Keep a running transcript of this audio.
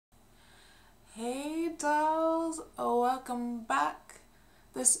welcome back.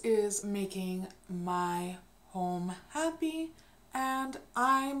 This is Making My Home Happy, and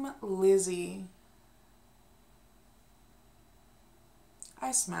I'm Lizzie.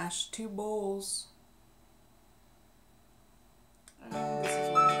 I smashed 2 bowls. And this is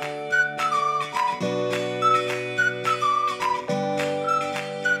what today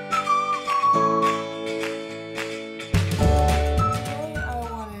I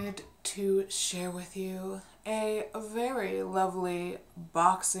wanted to share with you a very lovely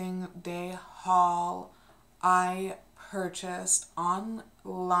Boxing Day haul I purchased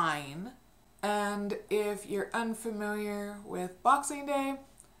online. And if you're unfamiliar with Boxing Day,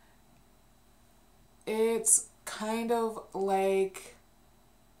 it's kind of like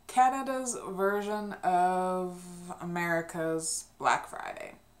Canada's version of America's Black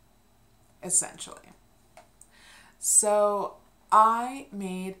Friday, essentially. So I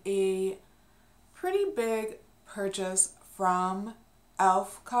made a pretty big purchase from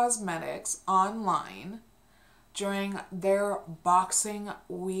e.l.f. Cosmetics online during their Boxing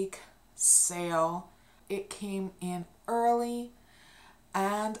Week sale. It came in early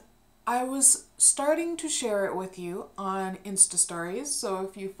and I was starting to share it with you on Insta Stories. So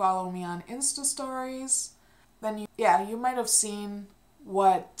if you follow me on Insta Stories, then you might have seen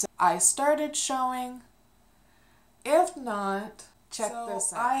what I started showing. If not, check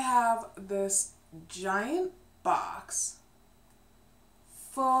this out. I have this giant box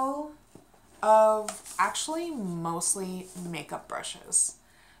full of actually mostly makeup brushes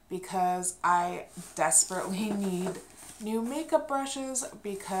because I desperately need new makeup brushes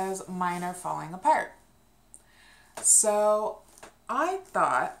because mine are falling apart. So I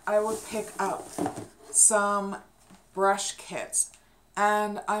thought I would pick up some brush kits,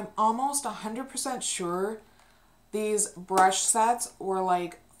 and I'm almost 100% sure these brush sets were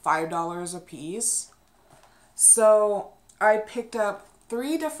like $5 a piece. So I picked up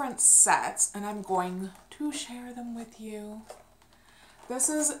 3 different sets and I'm going to share them with you. This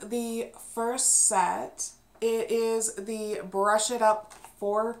is the first set. It is the Brush It Up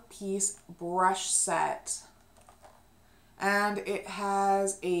 4-piece brush set. And it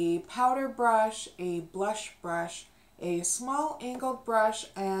has a powder brush, a blush brush, a small angled brush,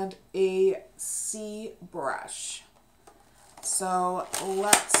 and a C brush. So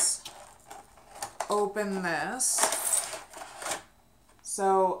let's open this.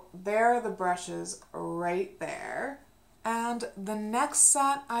 So there are the brushes right there. And the next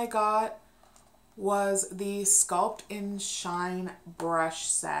set I got was the Sculpt and Shine brush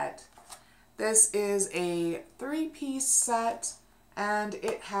set. This is a 3-piece set and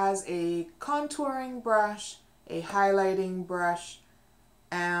it has a contouring brush, a highlighting brush,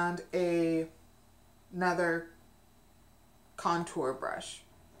 and another contour brush,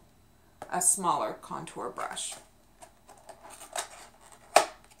 a smaller contour brush.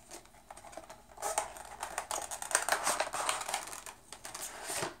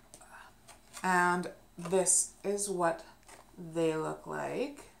 And this is what they look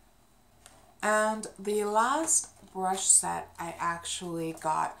like. And the last brush set I actually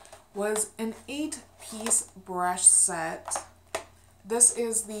got was an 8-piece brush set. This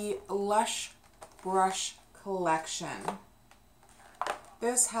is the Lush Brush Collection.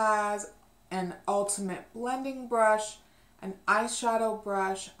 This has an ultimate blending brush, an eyeshadow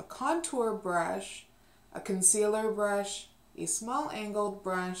brush, a contour brush, a concealer brush, a small angled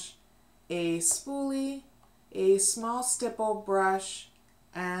brush, a spoolie, a small stipple brush,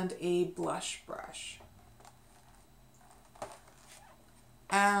 and a blush brush.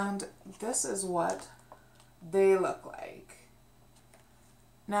 And this is what they look like.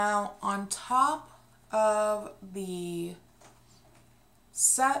 Now, on top of the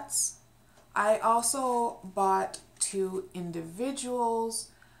sets, I also bought 2 individuals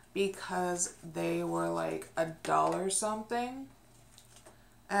because they were like $1 something.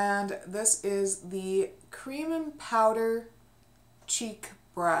 And this is the Cream and Powder cheek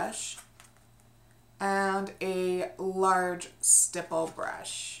brush and a large stipple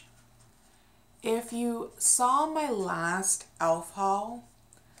brush. If you saw my last e.l.f. haul,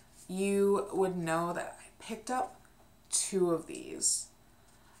 you would know that I picked up 2 of these.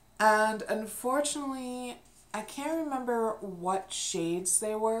 And unfortunately, I can't remember what shades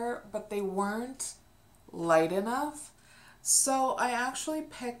they were, but they weren't light enough. So I actually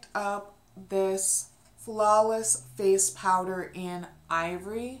picked up this Flawless Face Powder in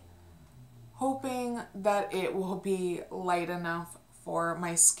Ivory, hoping that it will be light enough for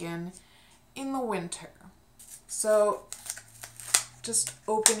my skin in the winter. So just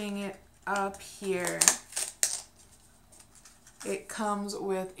opening it up here, it comes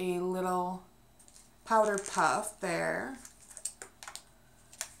with a little powder puff there.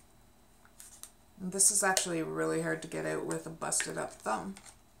 And this is actually really hard to get out with a busted up thumb.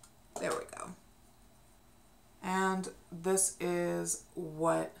 There we go. And this is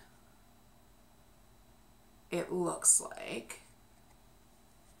what it looks like.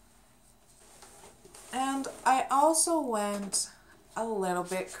 And I also went a little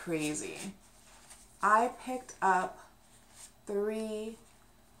bit crazy. I picked up 3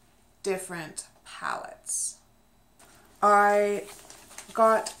 different palettes. I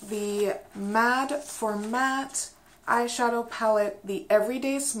got the Mad for Matte eyeshadow palette, the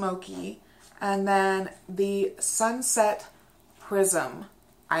Everyday Smoky, and then the Sunset Prism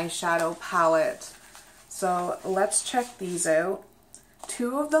eyeshadow palette. So let's check these out.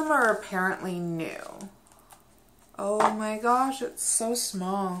 2 of them are apparently new. Oh my gosh, it's so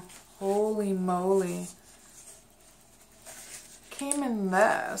small. Holy moly. Came in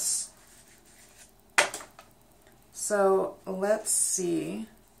this. So let's see.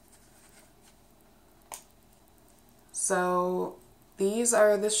 So these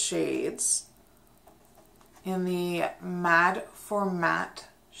are the shades in the Mad for Matte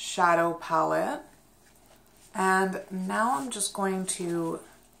shadow palette. And now I'm just going to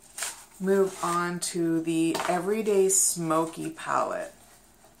move on to the Everyday Smoky palette.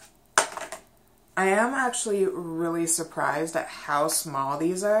 I am actually really surprised at how small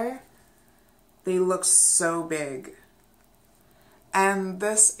these are. They look so big. And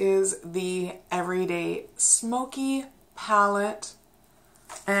this is the Everyday Smoky palette.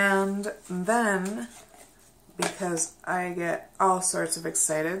 And then, because I get all sorts of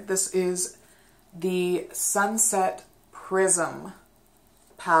excited, this is the Sunset Prism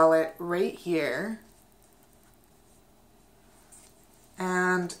palette right here.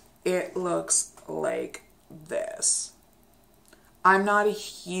 And it looks like this. I'm not a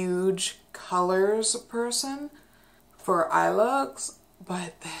huge colors person for eye looks,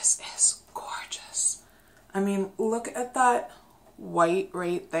 but this is gorgeous. I mean, look at that white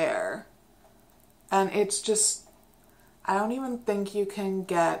right there. And it's just, I don't even think you can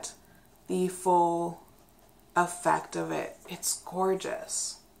get the full effect of it. It's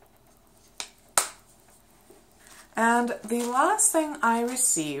gorgeous. And the last thing I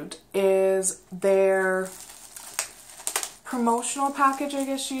received is their promotional package, I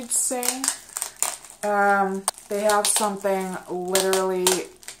guess you'd say. They have something literally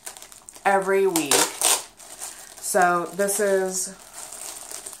every week. So this is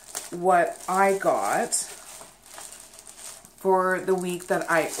what I got for the week that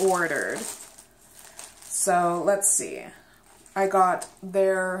I ordered. So let's see. I got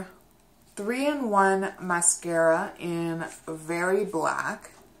their 3-in-1 mascara in Very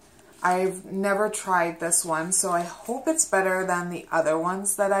Black. I've never tried this one, so I hope it's better than the other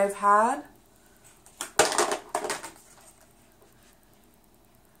ones that I've had.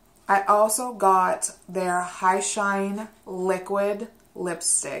 I also got their High Shine Liquid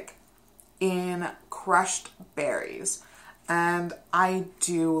Lipstick in Crushed Berries. And I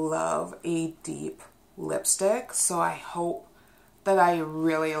do love a deep lipstick, so I hope that I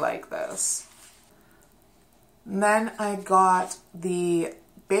really like this. And then I got the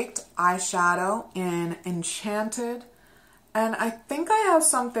Baked Eyeshadow in Enchanted, and I think I have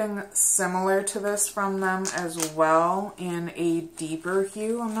something similar to this from them as well in a deeper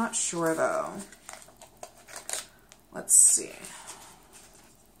hue. I'm not sure though. Let's see.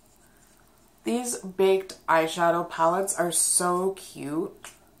 These Baked Eyeshadow palettes are so cute.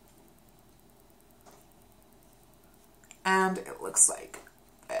 And it looks like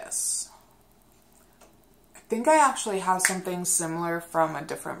this. I think I actually have something similar from a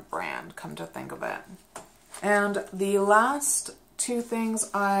different brand, come to think of it. And the last 2 things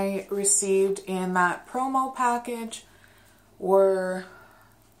I received in that promo package were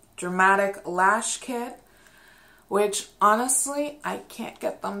Dramatic Lash Kit, which honestly, I can't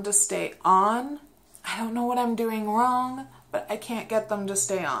get them to stay on. I don't know what I'm doing wrong, but I can't get them to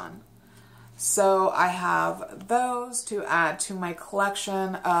stay on. So I have those to add to my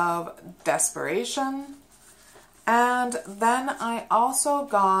collection of Desperation. And then I also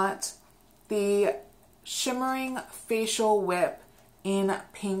got the Shimmering Facial Whip in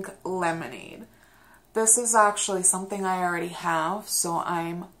Pink Lemonade. This is actually something I already have, so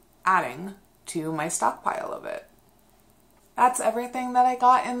I'm adding to my stockpile of it. That's everything that I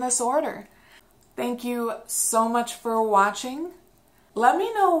got in this order. Thank you so much for watching. Let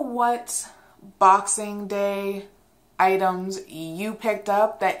me know what Boxing Day items you picked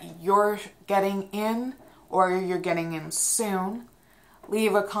up that you're getting in or you're getting in soon.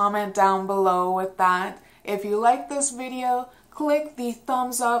 Leave a comment down below with that. If you like this video, click click the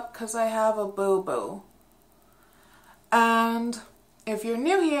thumbs up because I have a boo-boo. And if you're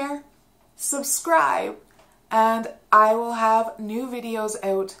new here, subscribe, and I will have new videos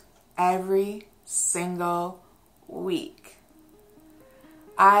out every single week.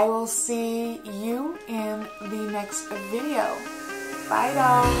 I will see you in the next video. Bye,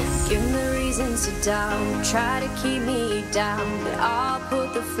 dolls. Give me reasons to doubt, try to keep me down, but I'll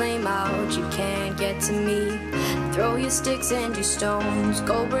put the flame out, you can't get to me. Throw your sticks and your stones,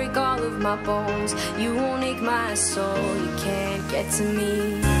 go break all of my bones. You won't ache my soul, you can't get to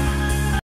me.